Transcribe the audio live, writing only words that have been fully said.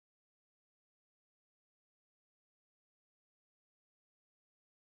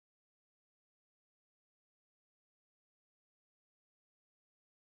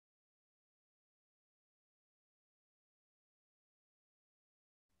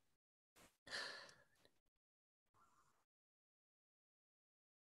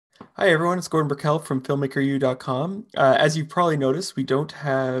Hi, everyone. It's Gordon Burkell from FilmmakerU.com. As you've probably noticed, we don't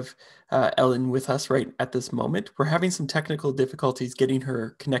have Ellen with us right at this moment. We're having some technical difficulties getting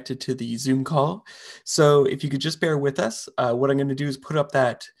her connected to the Zoom call. So if you could just bear with us, what I'm going to do is put up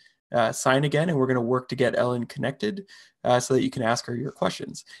that sign again, and we're going to work to get Ellen connected so that you can ask her your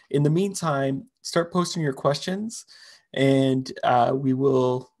questions. In the meantime, start posting your questions, and we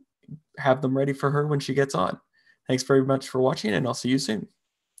will have them ready for her when she gets on. Thanks very much for watching, and I'll see you soon.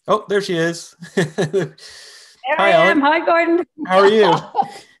 Oh, there she is. There Hi, I am. Ellen. Hi, Gordon. How are you?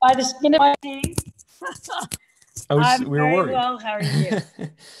 By the skin of my teeth. I'm We were very worried. well. How are you?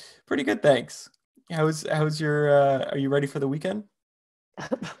 Pretty good, thanks. How's your are you ready for the weekend?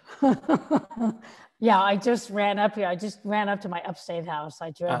 Yeah, I just ran up here. I just ran up to my upstate house. I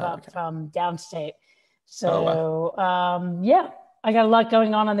drove up Okay. from downstate. Oh, wow. So, yeah, I got a lot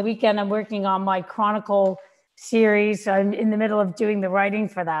going on the weekend. I'm working on my Chronicle series. I'm in the middle of doing the writing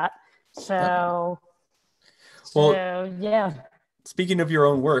for that. Okay. So, Well, yeah. speaking of your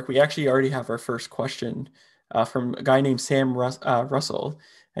own work, we actually already have our first question from a guy named Sam Russell.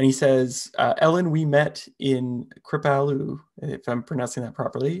 And he says, Ellen, we met in Kripalu, if I'm pronouncing that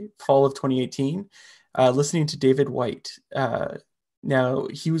properly, fall of 2018, listening to David White. Now,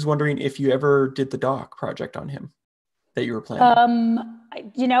 he was wondering if you ever did the doc project on him that you were planning.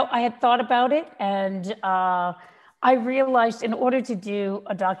 I had thought about it, and I realized in order to do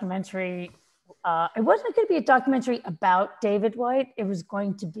a documentary, it wasn't going to be a documentary about David White. It was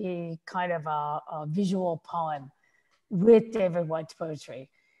going to be kind of a visual poem with David White's poetry.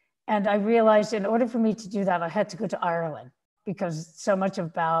 And I realized in order for me to do that, I had to go to Ireland, because so much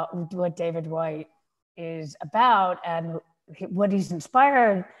about what David White is about and what he's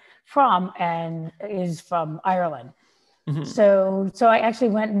inspired from and is from Ireland. Mhm. So I actually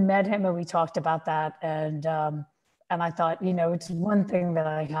went and met him, and we talked about that. And I thought, it's one thing that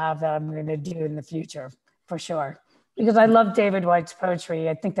I have that I'm going to do in the future for sure, because I love David White's poetry.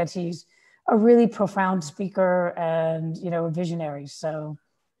 I think that he's a really profound speaker and, a visionary. So,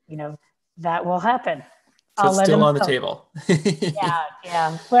 that will happen. So I'll it's let still him on the know. table.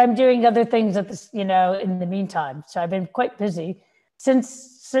 Yeah. But I'm doing other things at this, in the meantime. So I've been quite busy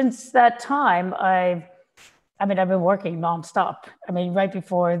since that time. I've been working nonstop. Right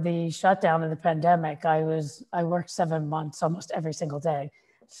before the shutdown of the pandemic, I worked 7 months, almost every single day.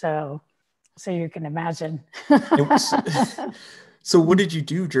 So you can imagine. So what did you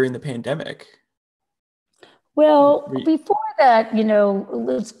do during the pandemic? Well, before that,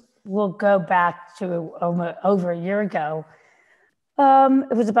 we'll go back to over a year ago.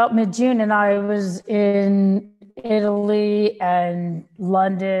 It was about mid-June, and I was in Italy and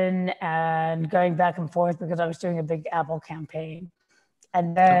London and going back and forth because I was doing a big Apple campaign.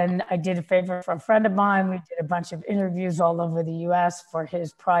 And then I did a favor for a friend of mine. We did a bunch of interviews all over the US for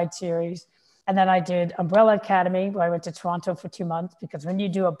his Pride series. And then I did Umbrella Academy, where I went to Toronto for 2 months, because when you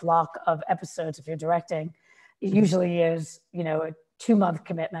do a block of episodes, if you're directing, it usually is, a 2-month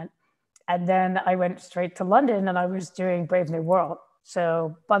commitment. And then I went straight to London, and I was doing Brave New World.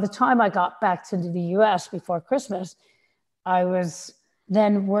 So by the time I got back to the US before Christmas, I was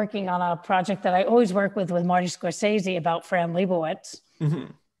then working on a project that I always work with Marty Scorsese about Fran Lebowitz. Mm-hmm.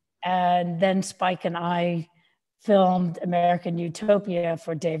 And then Spike and I filmed American Utopia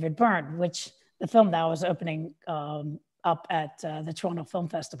for David Byrne, which the film now is opening up at the Toronto Film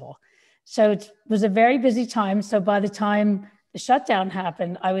Festival. So it was a very busy time. So by the time the shutdown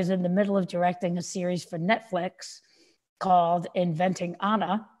happened, I was in the middle of directing a series for Netflix called Inventing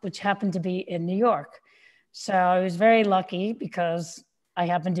Anna, which happened to be in New York. So I was very lucky because I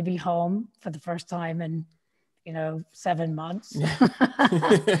happened to be home for the first time in, 7 months.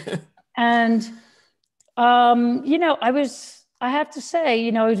 And, I have to say,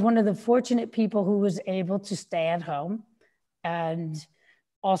 I was one of the fortunate people who was able to stay at home, and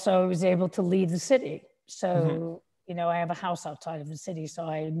also was able to leave the city. So, I have a house outside of the city. So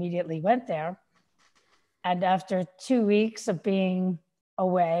I immediately went there. And after 2 weeks of being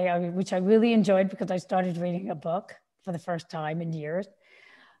away, which I really enjoyed because I started reading a book for the first time in years,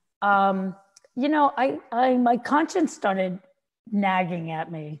 my conscience started nagging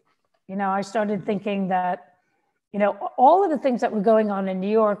at me. I started thinking that, all of the things that were going on in New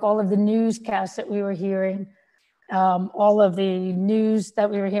York, all of the newscasts that we were hearing, all of the news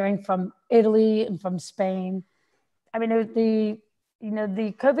that we were hearing from Italy and from Spain.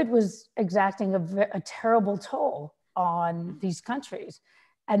 The COVID was exacting a terrible toll on these countries.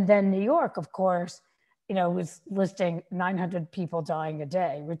 And then New York, of course, was listing 900 people dying a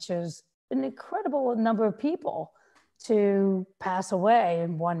day, which is an incredible number of people to pass away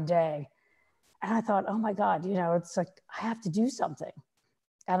in one day. And I thought, oh my God, it's like, I have to do something.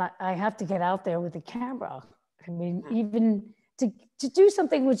 and I have to get out there with the camera. I mean, even to do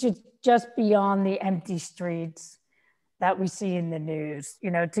something which is just beyond the empty streets that we see in the news,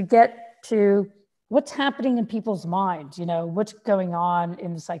 to get to what's happening in people's minds, what's going on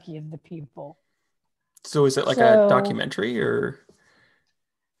in the psyche of the people. So is it like a So, documentary or?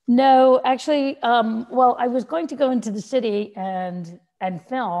 no, actually, well, I was going to go into the city and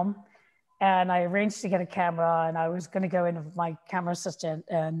film, and I arranged to get a camera, and I was going to go in with my camera assistant,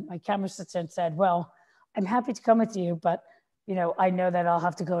 and my camera assistant said, "Well, I'm happy to come with you, but I know that I'll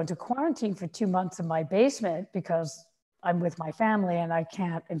have to go into quarantine for 2 months in my basement because I'm with my family and I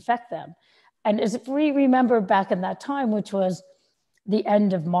can't infect them." And as if we remember back in that time, which was the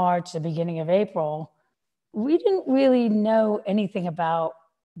end of March, the beginning of April, we didn't really know anything about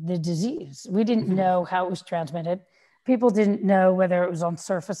the disease. We didn't know how it was transmitted. People didn't know whether it was on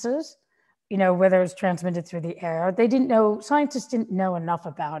surfaces, whether it was transmitted through the air. They didn't know, scientists didn't know enough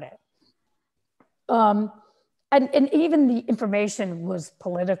about it. And even the information was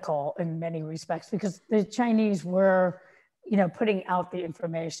political in many respects because the Chinese were, putting out the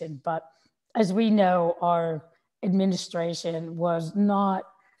information. But as we know, our administration was not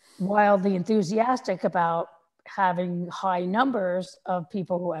wildly enthusiastic about having high numbers of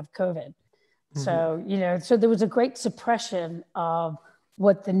people who have COVID. So, so there was a great suppression of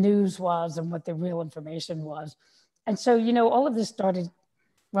what the news was and what the real information was. And so, all of this started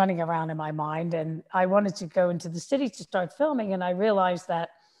running around in my mind, and I wanted to go into the city to start filming. And I realized that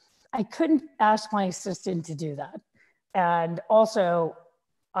I couldn't ask my assistant to do that. And also,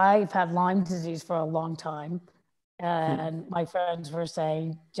 I've had Lyme disease for a long time. And my friends were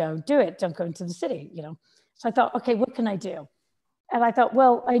saying, don't do it. Don't go into the city, So I thought, okay, what can I do? And I thought,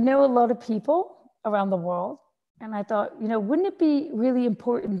 well, I know a lot of people around the world. And I thought, wouldn't it be really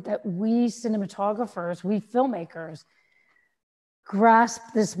important that we cinematographers, we filmmakers, grasp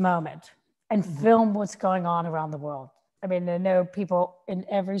this moment and film what's going on around the world? I mean, I know people in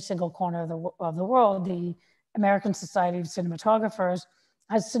every single corner of the world. The American Society of Cinematographers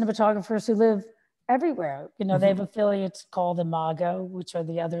has cinematographers who live everywhere. They have affiliates called Imago, which are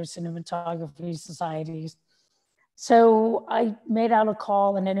the other cinematography societies. So I made out a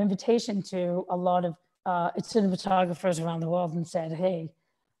call and an invitation to a lot of cinematographers around the world and said, hey,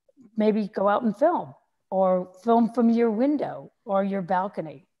 maybe go out and film, or film from your window or your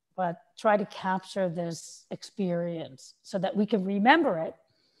balcony, but try to capture this experience so that we can remember it,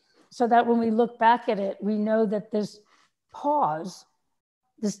 so that when we look back at it, we know that this pause,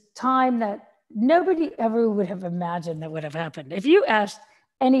 this time that nobody ever would have imagined that would have happened. If you asked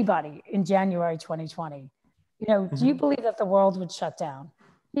anybody in January 2020, do you believe that the world would shut down?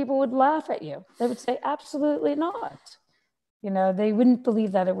 People would laugh at you. They would say, absolutely not. They wouldn't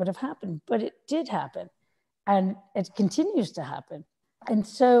believe that it would have happened, but it did happen. And it continues to happen. And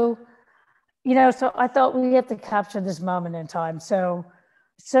so, so I thought we have to capture this moment in time. So,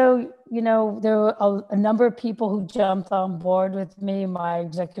 there were a number of people who jumped on board with me. My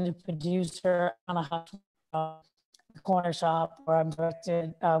executive producer, Anna Corner Shop, where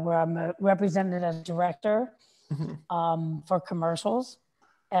I'm represented as director for commercials,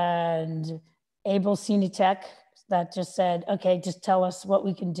 and Able Cinetech that just said, okay, just tell us what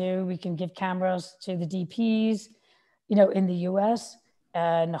we can do. We can give cameras to the DPs, in the US.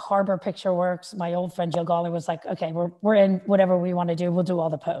 And Harbor Picture Works, my old friend Joe Gawley was like, okay, we're in whatever we want to do. We'll do all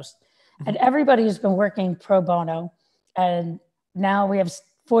the post. And everybody has been working pro bono. And now we have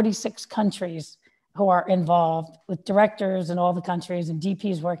 46 countries who are involved, with directors in all the countries and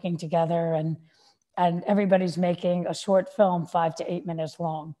DPs working together. And everybody's making a short film 5 to 8 minutes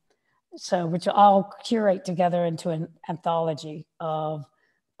long. So, which I'll curate together into an anthology of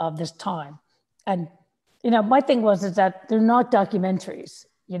this time. And my thing is that they're not documentaries.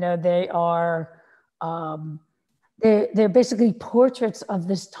 They are, they're basically portraits of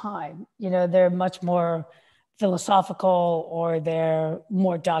this time. They're much more philosophical, or they're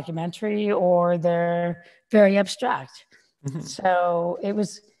more documentary, or they're very abstract. So it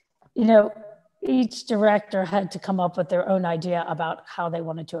was, each director had to come up with their own idea about how they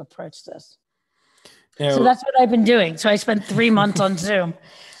wanted to approach this. So that's what I've been doing. So I spent 3 months on Zoom.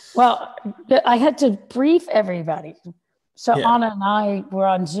 Well, I had to brief everybody. So Anna and I were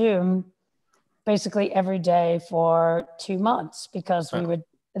on Zoom basically every day for 2 months, because we would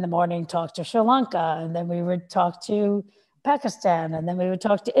in the morning talk to Sri Lanka, and then we would talk to Pakistan, and then we would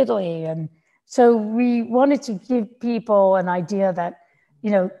talk to Italy. And so we wanted to give people an idea that,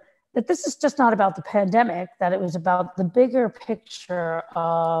 that this is just not about the pandemic, that it was about the bigger picture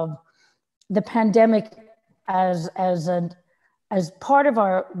of the pandemic as part of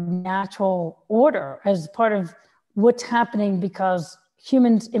our natural order, as part of what's happening because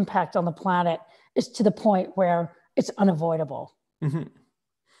humans' impact on the planet is to the point where it's unavoidable. Mm-hmm.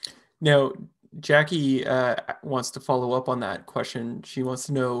 Now, Jackie wants to follow up on that question. She wants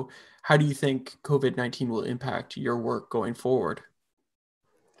to know, how do you think COVID-19 will impact your work going forward?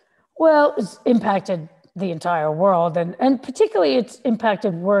 Well, it's impacted the entire world, and particularly it's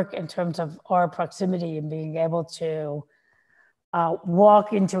impacted work in terms of our proximity and being able to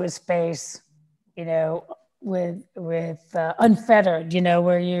walk into a space, with unfettered,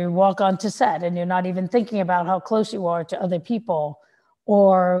 where you walk onto set and you're not even thinking about how close you are to other people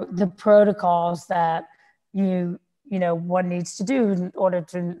or the protocols that one needs to do in order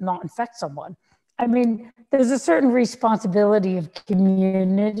to not infect someone. I mean, there's a certain responsibility of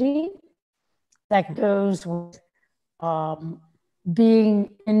community that goes with being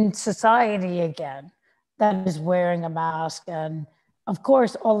in society again, that is wearing a mask. And of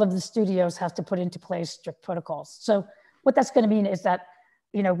course, all of the studios have to put into place strict protocols. So what that's going to mean is that,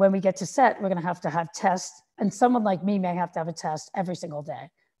 when we get to set, we're going to have tests. And someone like me may have to have a test every single day.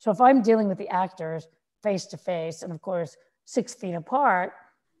 So if I'm dealing with the actors face to face, and of course, 6 feet apart,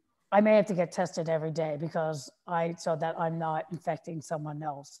 I may have to get tested every day so that I'm not infecting someone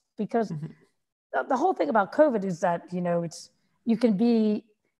else. Because the whole thing about COVID is that, you can be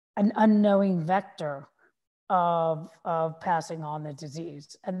an unknowing vector of passing on the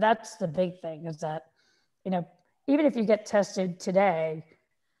disease. And that's the big thing, is that, even if you get tested today,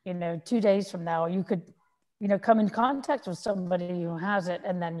 2 days from now, you could, come in contact with somebody who has it,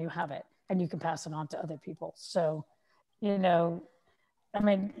 and then you have it, and you can pass it on to other people. So, I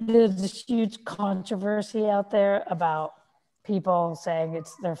mean, there's a huge controversy out there about people saying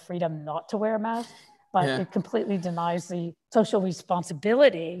it's their freedom not to wear a mask, but it completely denies the social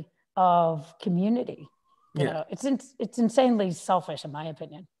responsibility of community. It's insanely selfish, in my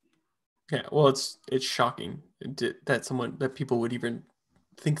opinion. Yeah, well, it's shocking that people would even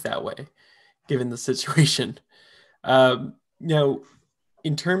think that way, given the situation. Now,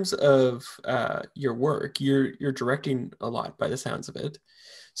 in terms of your work, you're directing a lot by the sounds of it.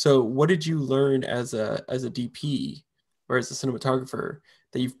 So, what did you learn as a DP or as a cinematographer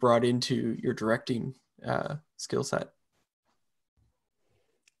that you've brought into your directing skill set?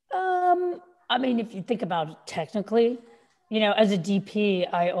 I mean, if you think about it technically, as a DP,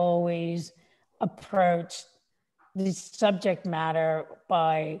 I always approach the subject matter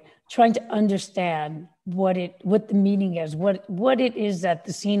by trying to understand what the meaning is, what it is that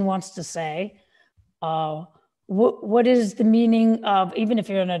the scene wants to say. What is the meaning of, even if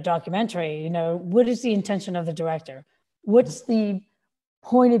you're in a documentary, what is the intention of the director? What's the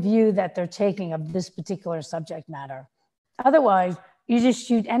point of view that they're taking of this particular subject matter? Otherwise, you just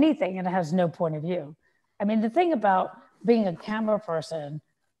shoot anything and it has no point of view. I mean, the thing about being a camera person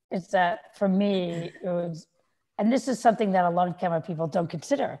is that for me, it was, and this is something that a lot of camera people don't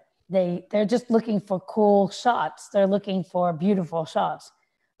consider. They're just looking for cool shots. They're looking for beautiful shots.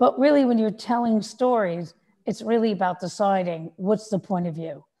 But really, when you're telling stories, it's really about deciding what's the point of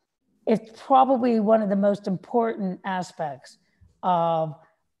view. It's probably one of the most important aspects of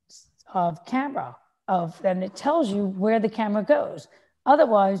camera, and it tells you where the camera goes.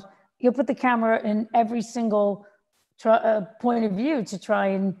 Otherwise, you'll put the camera in every single point of view to try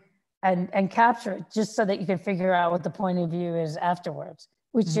and capture it, just so that you can figure out what the point of view is afterwards,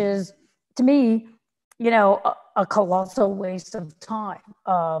 which is, to me, a colossal waste of time.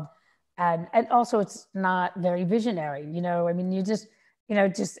 And also it's not very visionary, I mean,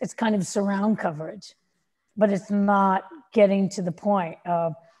 it's kind of surround coverage, but it's not getting to the point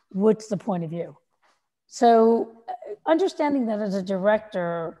of what's the point of view. So understanding that as a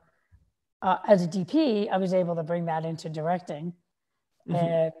director, as a DP, I was able to bring that into directing.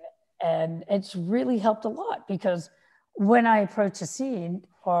 And it's really helped a lot, because when I approach a scene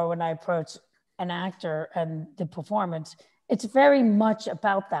or when I approach an actor and the performance, it's very much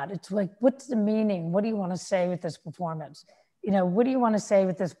about that. It's like, what's the meaning? What do you want to say with this performance? What do you want to say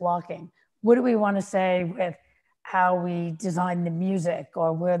with this blocking? What do we want to say with how we design the music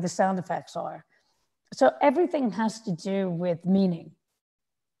or where the sound effects are? So everything has to do with meaning.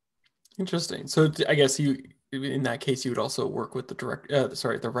 Interesting. So I guess in that case, you would also work with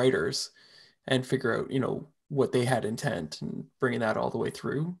the writers, and figure out, what they had intent, and bringing that all the way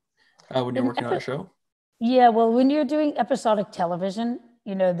through when you're working on a show. Yeah, well, when you're doing episodic television,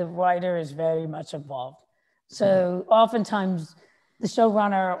 the writer is very much involved. So oftentimes the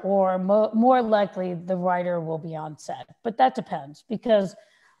showrunner, or more likely the writer, will be on set. But that depends, because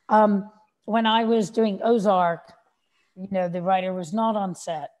when I was doing Ozark, the writer was not on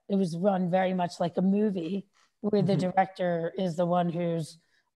set. It was run very much like a movie, where the director is the one who's,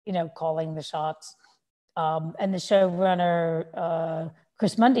 calling the shots. And the showrunner,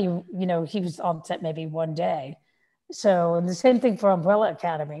 Chris Mundy, he was on set maybe one day. So, and the same thing for Umbrella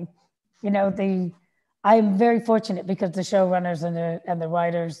Academy. I'm very fortunate because the showrunners and the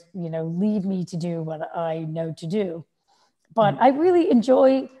writers, leave me to do what I know to do. But I really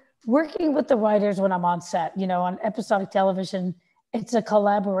enjoy working with the writers when I'm on set. On episodic television, it's a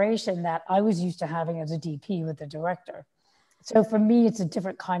collaboration that I was used to having as a DP with the director. So for me, it's a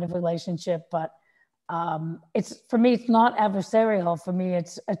different kind of relationship, but for me, it's not adversarial. For me,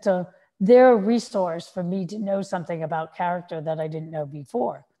 they're a resource for me to know something about character that I didn't know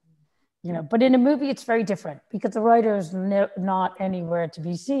before. But in a movie, it's very different because the writer is not anywhere to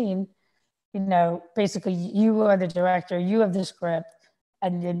be seen. Basically, you are the director, you have the script,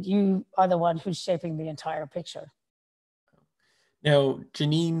 and then you are the one who's shaping the entire picture. Now,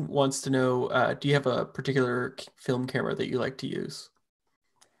 Janine wants to know, do you have a particular film camera that you like to use?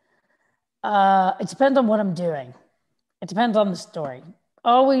 It depends on what I'm doing. It depends on the story.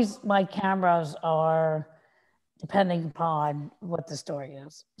 Always my cameras are depending upon what the story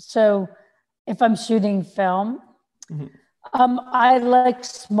is. So if I'm shooting film, I like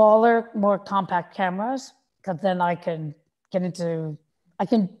smaller, more compact cameras because then I can I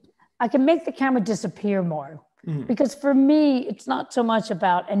can make the camera disappear more. Because for me, it's not so much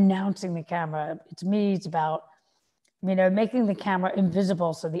about announcing the camera. It's about, making the camera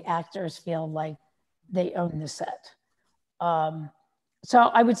invisible so the actors feel like they own the set. So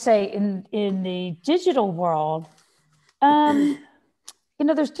I would say in the digital world,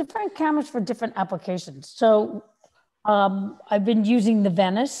 there's different cameras for different applications. So I've been using the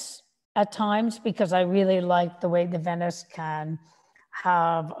Venice at times because I really like the way the Venice can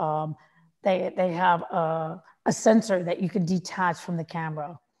have, they have a sensor that you can detach from the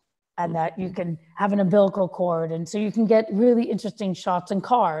camera and that you can have an umbilical cord. And so you can get really interesting shots in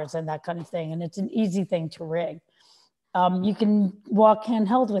cars and that kind of thing. And it's an easy thing to rig. You can walk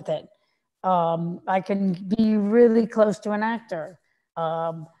handheld with it. I can be really close to an actor.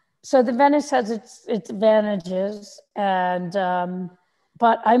 So the Venice has its advantages,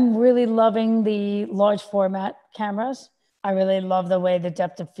 but I'm really loving the large format cameras. I really love the way the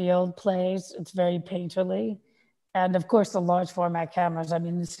depth of field plays. It's very painterly. And of course, the large format cameras,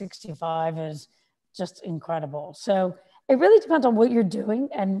 the 65 is just incredible. So it really depends on what you're doing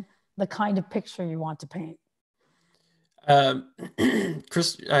and the kind of picture you want to paint.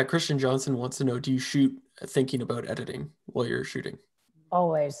 Christian Johnson wants to know, do you shoot thinking about editing while you're shooting?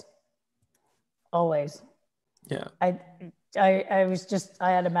 Always. Yeah. I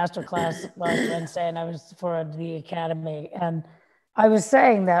had a master class last Wednesday and I was for the Academy. And I was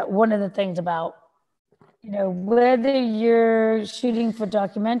saying that one of the things about, whether you're shooting for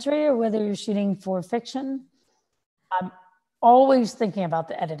documentary or whether you're shooting for fiction, I'm always thinking about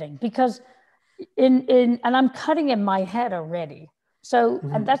the editing because and I'm cutting in my head already. So,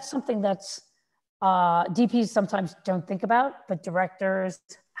 and that's something that's DPs sometimes don't think about, but directors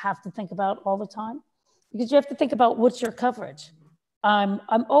have to think about all the time because you have to think about what's your coverage. I'm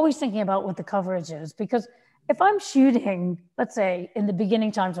always thinking about what the coverage is because if I'm shooting, let's say in the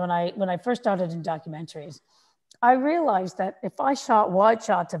beginning times when I first started in documentaries, I realized that if I shot wide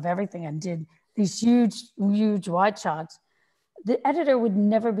shots of everything and did these huge wide shots, the editor would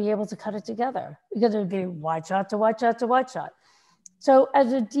never be able to cut it together because it would be wide shot to wide shot to wide shot. So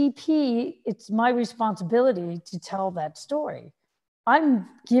as a DP, it's my responsibility to tell that story. I'm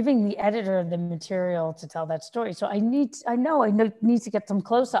giving the editor the material to tell that story. So I need to get some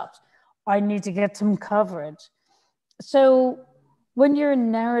close-ups. I need to get some coverage. So when you're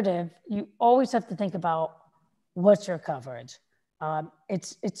in narrative, you always have to think about what's your coverage.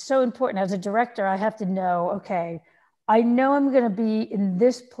 It's so important. As a director, I have to know, okay, I know I'm going to be in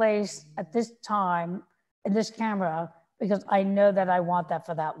this place at this time in this camera because I know that I want that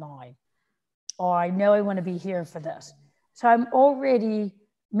for that line, or I know I want to be here for this. So I'm already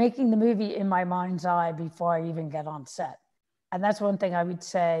making the movie in my mind's eye before I even get on set. And that's one thing I would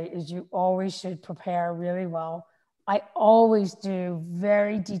say is you always should prepare really well. I always do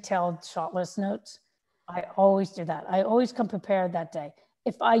very detailed shot list notes. I always do that. I always come prepared that day.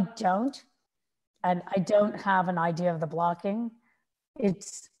 If I don't, and I don't have an idea of the blocking, it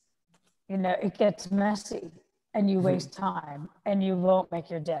gets messy and you waste time and you won't make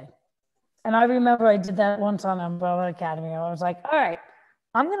your day. And I remember I did that once on Umbrella Academy. I was like, all right,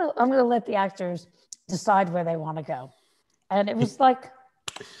 I'm gonna let the actors decide where they want to go. And it was like,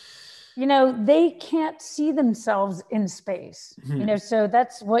 they can't see themselves in space. So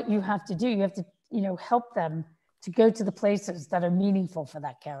that's what you have to do. You have to, help them to go to the places that are meaningful for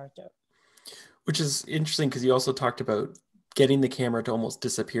that character. Which is interesting because you also talked about getting the camera to almost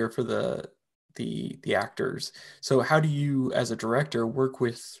disappear for the the actors. So how do you, as a director, work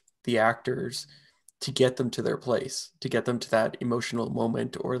with the actors to get them to their place, to get them to that emotional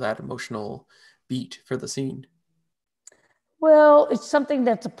moment or that emotional beat for the scene? Well, it's something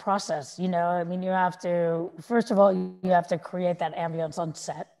that's a process, you know. I mean, you have to, first of all, you have to create that ambience on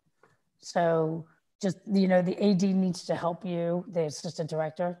set. So just, you know, the AD needs to help you, the assistant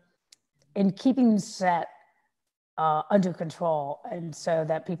director, in keeping the set under control. And so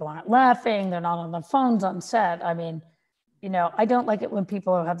that people aren't laughing, they're not on their phones on set. I mean, you know, I don't like it when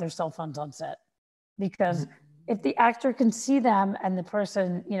people have their cell phones on set, because Mhm. if the actor can see them and the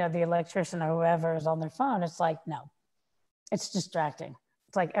person, you know, the electrician or whoever is on their phone, it's like, no, it's distracting.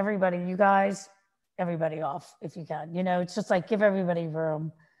 It's like, everybody, you guys, everybody off if you can. You know, it's just like, give everybody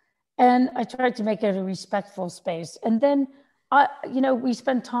room. And I tried to make it a respectful space. And then, you know, we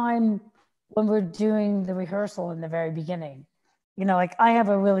spend time when we're doing the rehearsal in the very beginning. You know, like, I have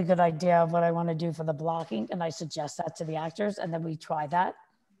a really good idea of what I want to do for the blocking, and I suggest that to the actors, and then we try that.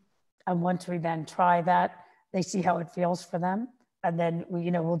 And once we then try that, they see how it feels for them. And then we,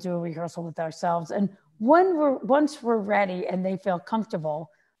 you know, we'll do a rehearsal with ourselves. And once we're ready and they feel comfortable,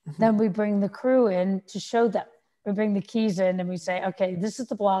 Mhm. then we bring the crew in to show them. We bring the keys in and we say, okay, this is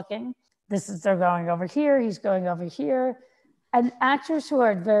the blocking. This is, they're going over here. He's going over here. And actors who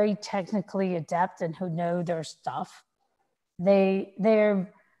are very technically adept and who know their stuff, they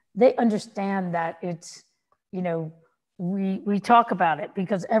understand that it's, you know, we talk about it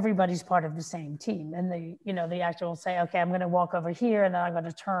because everybody's part of the same team. And the, you know, the actor will say, okay, I'm going to walk over here and then I'm going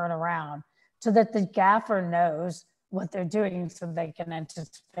to turn around, so that the gaffer knows what they're doing so they can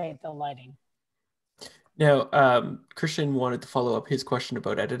anticipate the lighting. Now, Christian wanted to follow up his question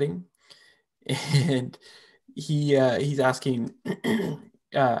about editing, and he's asking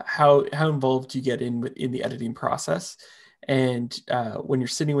how involved do you get in the editing process, and when you're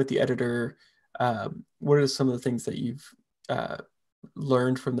sitting with the editor, what are some of the things that you've uh,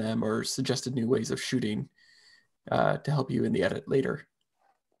 learned from them or suggested new ways of shooting to help you in the edit later?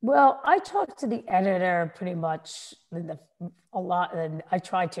 Well, I talked to the editor pretty much a lot, and I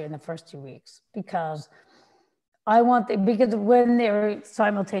tried to in the first 2 weeks, because because when they're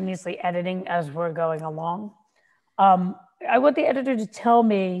simultaneously editing as we're going along, um, I want the editor to tell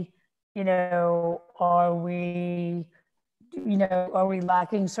me, you know, are we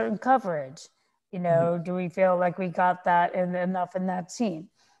lacking certain coverage? You Mhm. know, do we feel like we got that enough in that scene?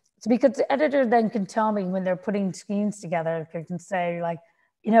 So because the editor then can tell me when they're putting scenes together, they can say like,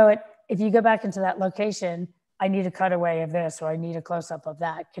 you know, if you go back into that location, I need a cutaway of this, or I need a close up of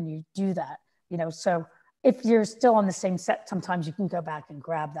that. Can you do that? You know, so if you're still on the same set, sometimes you can go back and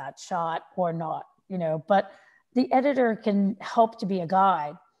grab that shot or not, you know, but the editor can help to be a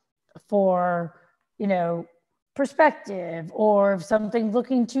guide for, you know, perspective, or if something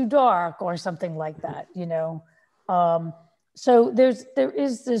looking too dark or something like that, you know. Um, so there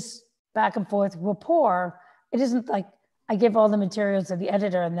is this back and forth rapport. It isn't like I give all the materials to the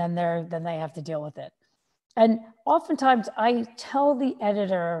editor and then they have to deal with it. And oftentimes I tell the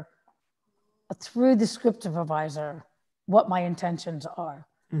editor through the script supervisor what my intentions are.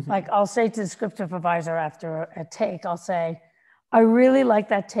 Like, Mhm. I'll say to the script supervisor after a take, I'll say, I really like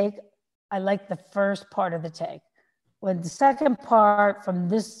that take. I like the first part of the take. When the second part from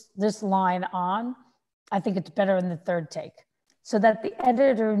this line on, I think it's better in the third take. So that the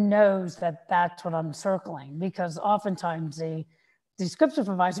editor knows that that's what I'm circling, because oftentimes the script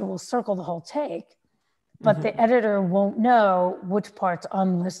supervisor will circle the whole take, but the Mhm. editor won't know which parts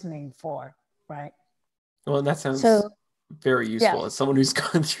I'm listening for, right? Well, that sounds So very yeah, useful. As someone who's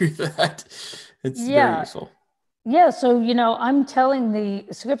gone through that, it's very yeah, useful. yeah. So, you know, I'm telling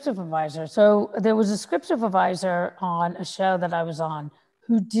the script supervisor. So there was a script supervisor on a show that I was on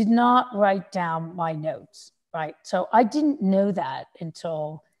who did not write down my notes, right? So I didn't know that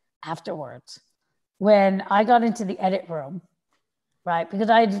until afterwards when I got into the edit room, right? Because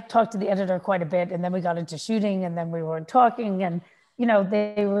I had talked to the editor quite a bit, and then we got into shooting, and then we were talking, and, you know,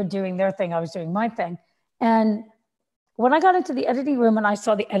 they were doing their thing, I was doing my thing. And when I got into the editing room and I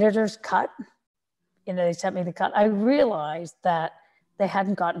saw the editor's cut, you know, they sent me the cut, I realized that they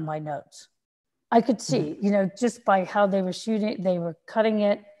hadn't gotten my notes. I could Mhm. see, you know, just by how they were shooting, they were cutting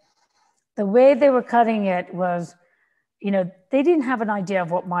it. The way they were cutting it was, you know, they didn't have an idea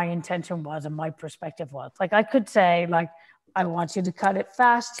of what my intention was and my perspective was. Like, I could say, like, I want you to cut it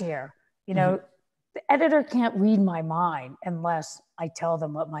fast here. You know, Mhm. the editor can't read my mind unless I tell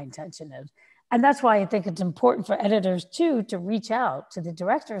them what my intention is. And that's why I think it's important for editors too to reach out to the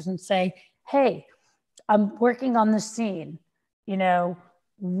directors and say, hey, I'm working on this scene. You know,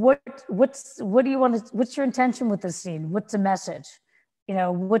 what do you want to, what's your intention with this scene? What's the message?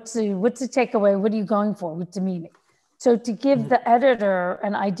 what's the takeaway? What are you going for? What's the meaning? So to give the editor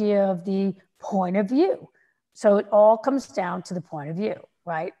an idea of the point of view. So it all comes down to the point of view,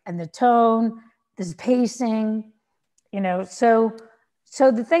 right? And the tone, the pacing,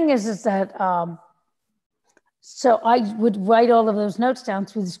 so the thing is that, so I would write all of those notes down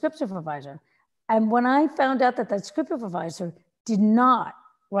through the script supervisor. And when I found out that script supervisor did not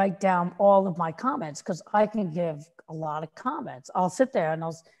write down all of my comments, because I can give a lot of comments, I'll sit there and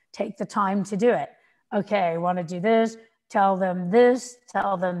I'll take the time to do it. Okay, I want to do this, tell them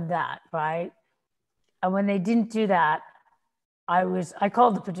that, right? And when they didn't do that, I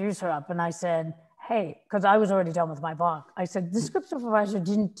called the producer up and I said, hey, because I was already done with my block. I said, the script supervisor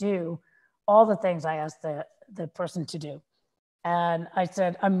didn't do all the things I asked the person to do. And I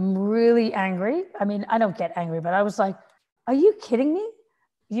said, I'm really angry. I mean, I don't get angry, but I was like, are you kidding me?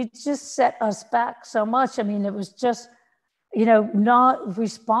 You just set us back so much. I mean, it was just, not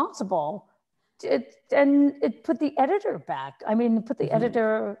responsible. And it put the editor back. I mean, it put the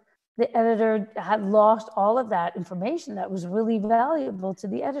editor had lost all of that information that was really valuable to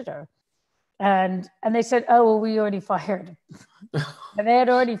the editor. And they said, oh, well, we already fired. And they had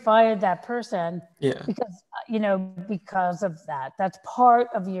already fired that person because of that. That's part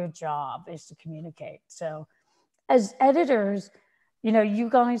of your job, is to communicate. So as editors, you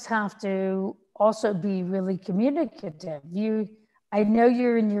guys have to also be really communicative. I know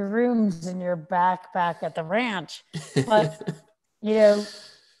you're in your rooms and you're back at the ranch, but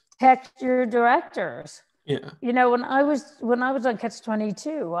text your directors. Yeah. When I was on Catch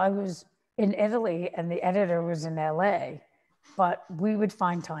 22, I was in Italy and the editor was in LA, but we would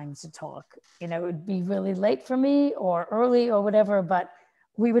find time to talk. It would be really late for me or early or whatever, but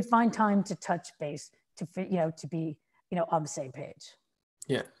we would find time to touch base to be on the same page.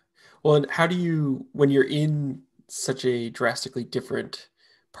 Yeah. Well, and how do you, when you're in such a drastically different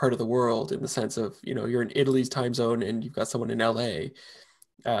part of the world, in the sense of, you're in Italy's time zone and you've got someone in LA,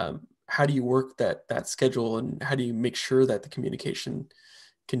 how do you work that schedule, and how do you make sure that the communication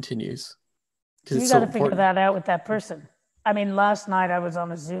continues? Because you got to figure that out with that person. I mean, last night I was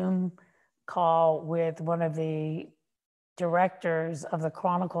on a Zoom call with one of the directors of the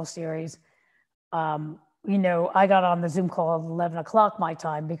Chronicle series. I got on the Zoom call at 11 o'clock my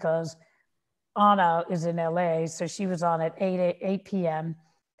time because Anna is in LA. So she was on at 8 p.m.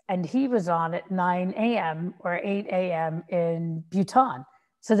 and he was on at 9 a.m. or 8 a.m. in Bhutan.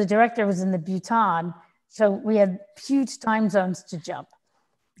 So the director was in the Bhutan. So we had huge time zones to jump.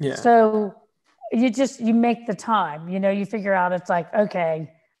 Yeah. So you make the time, you figure out, it's like, okay,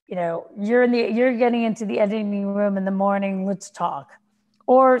 you're getting into the editing room in the morning, let's talk.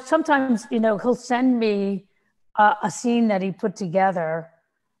 Or sometimes, he'll send me a scene that he put together,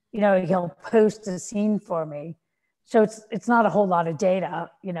 he'll post a scene for me. So it's not a whole lot of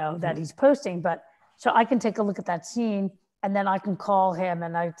data, that he's posting, but so I can take a look at that scene and then I can call him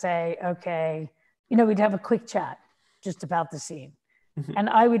and I'd say, okay, we'd have a quick chat just about the scene. And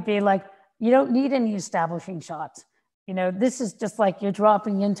I would be like, you don't need any establishing shots. This is just like you're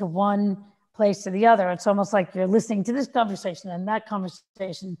dropping into one place to the other. It's almost like you're listening to this conversation and that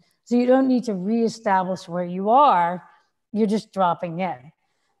conversation. So you don't need to reestablish where you are. You're just dropping in.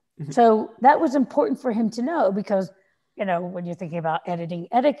 So that was important for him to know, because, when you're thinking about editing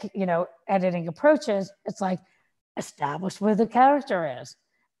approaches, it's like, establish where the character is.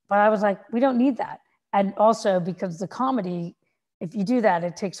 But I was like, we don't need that. And also because the comedy, if you do that,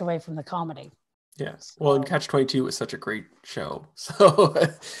 it takes away from the comedy. Yes. Well, and Catch 22 was such a great show. So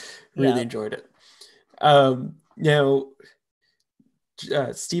really enjoyed it. Now,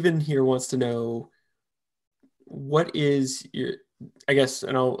 Stephen here wants to know, what is your, I guess,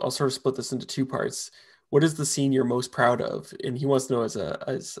 and I'll sort of split this into two parts. What is the scene you're most proud of? And he wants to know as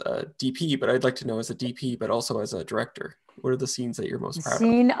a DP, but I'd like to know as a DP, but also as a director. What are the scenes that you're most proud of? The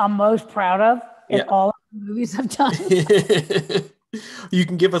scene I'm most proud of in all of the movies I've done. You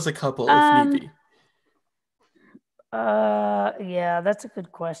can give us a couple if need be. Yeah, that's a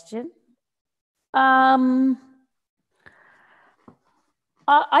good question. I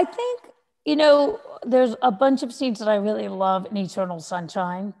think, there's a bunch of scenes that I really love in Eternal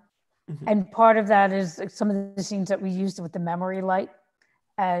Sunshine. And part of that is some of the scenes that we used with the memory light.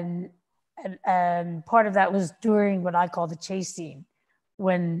 And part of that was during what I call the chase scene,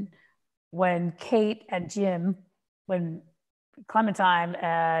 when Kate and Jim, when Clementine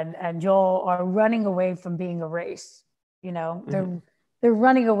and Joel are running away from being erased. They're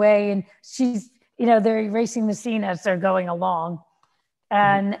running away, and she's, they're erasing the scene as they're going along.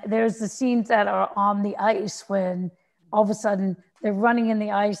 And there's the scenes that are on the ice when all of a sudden they're running in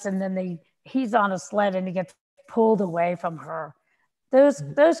the ice, and then he's on a sled and he gets pulled away from her.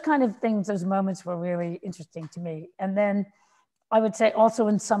 Those kind of things, those moments were really interesting to me. And then I would say also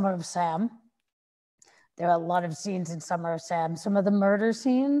in Summer of Sam, there are a lot of scenes in Summer of Sam, some of the murder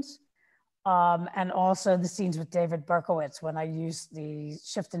scenes, and also the scenes with David Berkowitz when I used the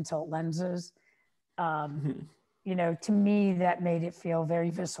shift and tilt lenses. Mhm. You know, to me, that made it feel very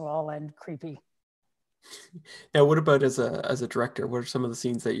visceral and creepy. Now, what about as a director? What are some of the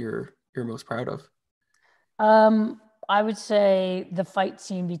scenes that you're most proud of? I would say the fight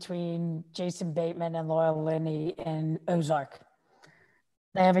scene between Jason Bateman and Laura Linney in Ozark.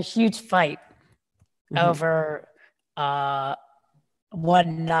 They have a huge fight Hmm. over uh,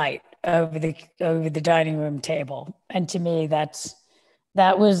 one night over the dining room table, and to me,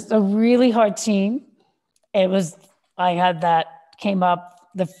 that was a really hard scene. It was I had that came up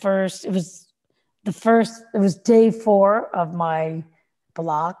the first. It was the first. It was day 4 of my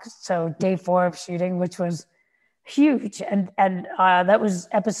block, so day 4 of shooting, which was huge, and that was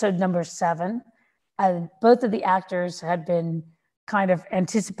episode number 7, and both of the actors had been kind of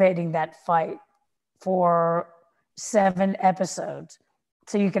anticipating that fight for 7 episodes.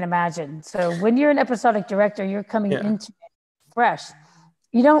 So you can imagine. So when you're an episodic director, you're coming Yeah. into it fresh.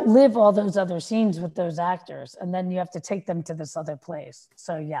 You don't live all those other scenes with those actors, and then you have to take them to this other place.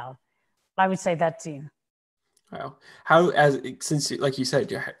 So yeah, I would say that scene. Wow. How as since like you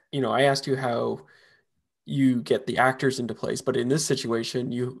said, I asked you how you get the actors into place, but in this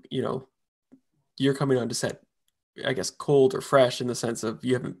situation, you're coming onto set, I guess, cold or fresh in the sense of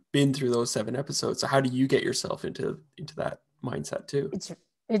you haven't been through those 7 episodes. So how do you get yourself into that mindset too?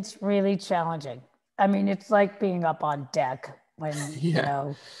 It's really challenging. I mean, it's like being up on deck when, you Yeah.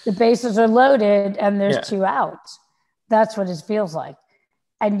 know, the bases are loaded and there's Yeah. 2 outs. That's what it feels like.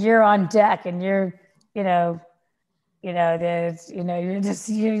 And you're on deck and you know, you're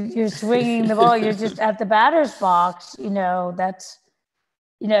swinging the ball. You're just at the batter's box. It's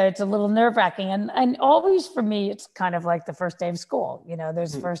a little nerve wracking. And always for me, it's kind of like the first day of school.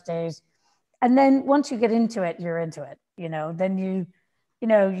 There's Mhm. first days, and then once you get into it, you're into it. Then you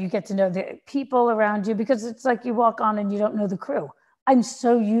get to know the people around you because it's like you walk on and you don't know the crew. I'm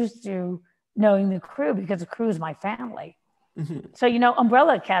so used to knowing the crew because the crew is my family. Mhm. So,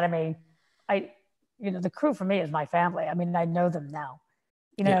 Umbrella Academy, I, the crew for me is my family. I mean, I know them now.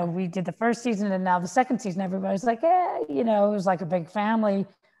 Yeah. We did the first season and now the second season, everybody's like, it was like a big family.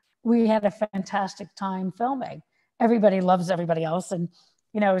 We had a fantastic time filming. Everybody loves everybody else. And,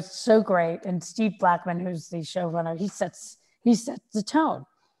 it's so great. And Steve Blackman, who's the showrunner, he sets the tone,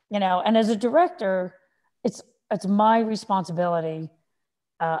 and as a director, it's, it's my responsibility,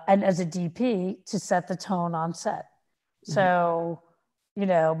 and as a DP to set the tone on set. Mhm. So,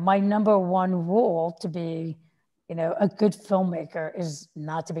 my number one rule to be, a good filmmaker is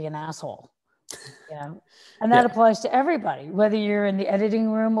not to be an asshole, you know, and that Yeah. applies to everybody, whether you're in the editing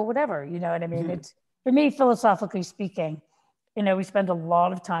room or whatever, you know what I mean? Mhm. It's for me, philosophically speaking, we spend a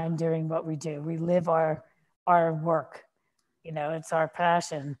lot of time doing what we do. We live our work, it's our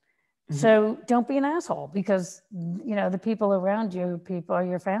passion. Mhm. So don't be an asshole because, the people around you, people are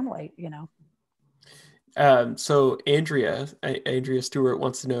your family. So Andrea Stewart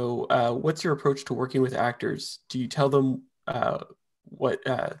wants to know, what's your approach to working with actors? Do you what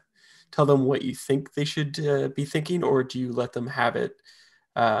tell them what you think they should be thinking, or do you let them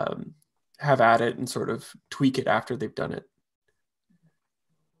um, have at it and sort of tweak it after they've done it?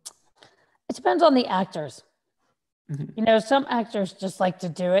 It depends on the actors. Mhm. Some actors just like to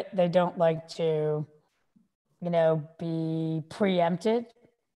do it. They don't like to, be preempted,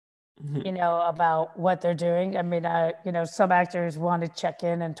 Mhm. about what they're doing. I mean, some actors want to check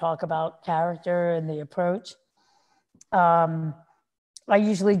in and talk about character and the approach. Um, I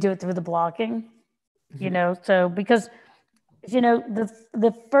usually do it through the blocking, Mhm. so because,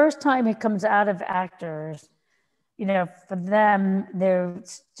 the first time it comes out of actors, for them, they're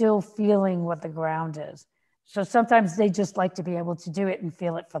still feeling what the ground is. So sometimes they just like to be able to do it and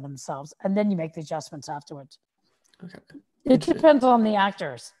feel it for themselves. And then you make the adjustments afterwards. Okay. It Interesting. depends on the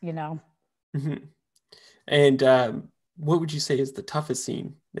actors. Mhm. And what would you say is the toughest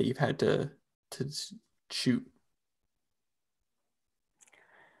scene that you've had to shoot?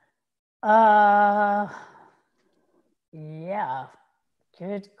 Uh, yeah,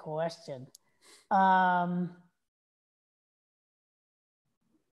 good question. Um,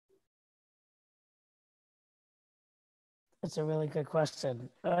 it's a really good question.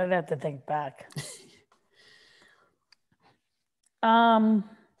 I'd have to think back. Um,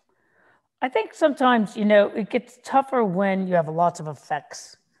 I think sometimes, it gets tougher when you have lots of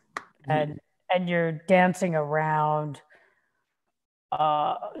effects Mhm. and and you're dancing around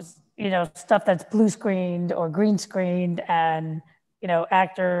uh stuff that's blue screened or green screened and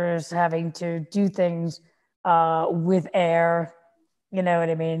actors having to do things with air, you know what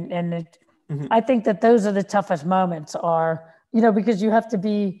I mean? And Hmm. I think that those are the toughest moments are, because you have to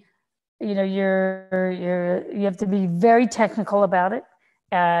be, you have to be very technical about it,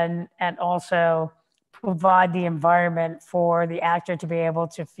 and also provide the environment for the actor to be able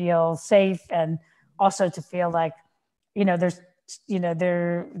to feel safe, and also to feel like, there's,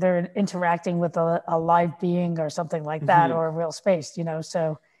 they're interacting with a live being or something like that, Hmm. or a real space,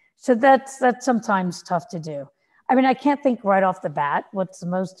 so that's sometimes tough to do. I mean, I can't think right off the bat what's the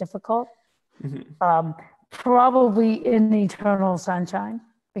most difficult. Hmm. um, Probably in Eternal Sunshine,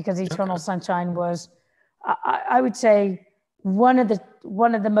 because Eternal Okay. Sunshine was, I would say, one of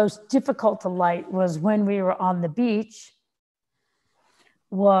the most difficult to light was when we were on the beach.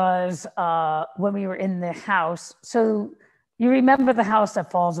 Was when we were in the house. So you remember the house that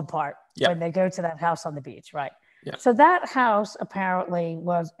falls apart Yeah. when they go to that house on the beach, right? Yeah. So that house apparently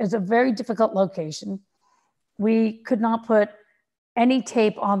is a very difficult location. We could not put any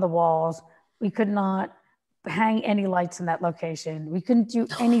tape on the walls. We could not hang any lights in that location. We couldn't do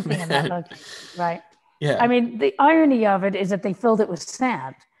Oh, anything in that man. location, right? I Yeah. mean, the irony of it is that they filled it with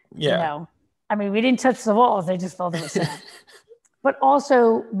sand, you Yeah. know. I mean, we didn't touch the walls, they just filled it with sand. But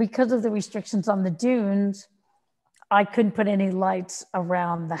also, because of the restrictions on the dunes, I couldn't put any lights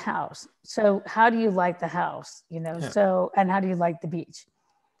around the house. So how do you light the house? Yeah. And how do you light the beach?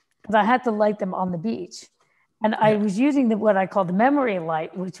 Because I had to light them on the beach. And I Yeah. was using what I call the memory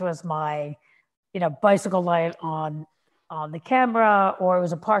light, which was my, bicycle light on the camera, or it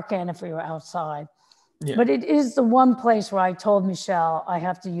was a park can if we were outside. Yeah. But it is the one place where I told Michel I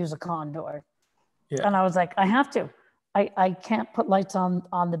have to use a condor. Yeah. And I was like, I have to. I can't put lights on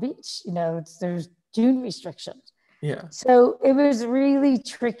the beach. There's dune restrictions. Yeah. So it was really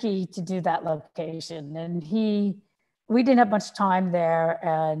tricky to do that location. And we didn't have much time there,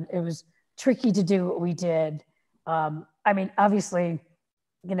 and it was tricky to do what we did. I mean, obviously,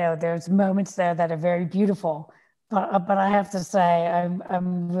 there's moments there that are very beautiful, but I have to say,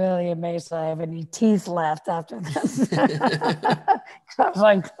 I'm really amazed that I have any teeth left after this. I was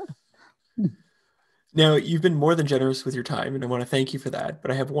like, Now, you've been more than generous with your time, and I want to thank you for that.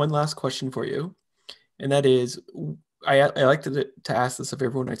 But I have one last question for you, and that is, I like to ask this of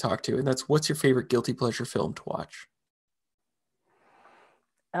everyone I talk to, and that's, what's your favorite guilty pleasure film to watch?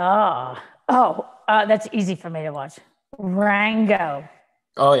 that's easy for me to watch. Rango.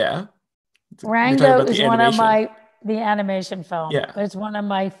 Oh yeah, you're talking Rango about is the one of animation. the animation film. Yeah, It's one of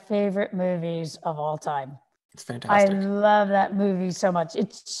my favorite movies of all time. it's I fantastic. love that movie so much.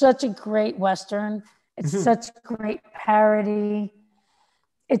 It's such a great Western. It's Hmm. such great parody.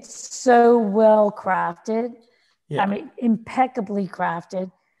 It's so well crafted. I Yeah, mean, impeccably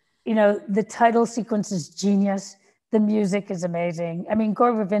crafted. The title sequence is genius. The music is amazing. I mean,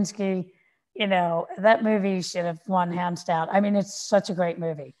 Gore Verbinski, that movie should have won hands down. I mean, it's such a great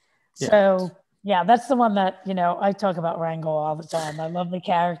movie. yeah, So, yeah, that's the one that, I talk about Rango all the time. I love the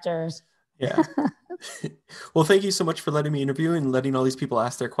characters. yeah. Well, thank you so much for letting me interview and letting all these people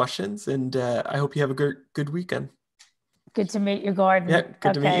ask their questions, and I hope you have a good weekend. Good to meet you, Yeah, Gordon.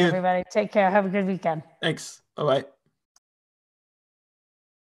 good to meet Okay, you. everybody, take care. Have a good weekend. Thanks. Bye bye.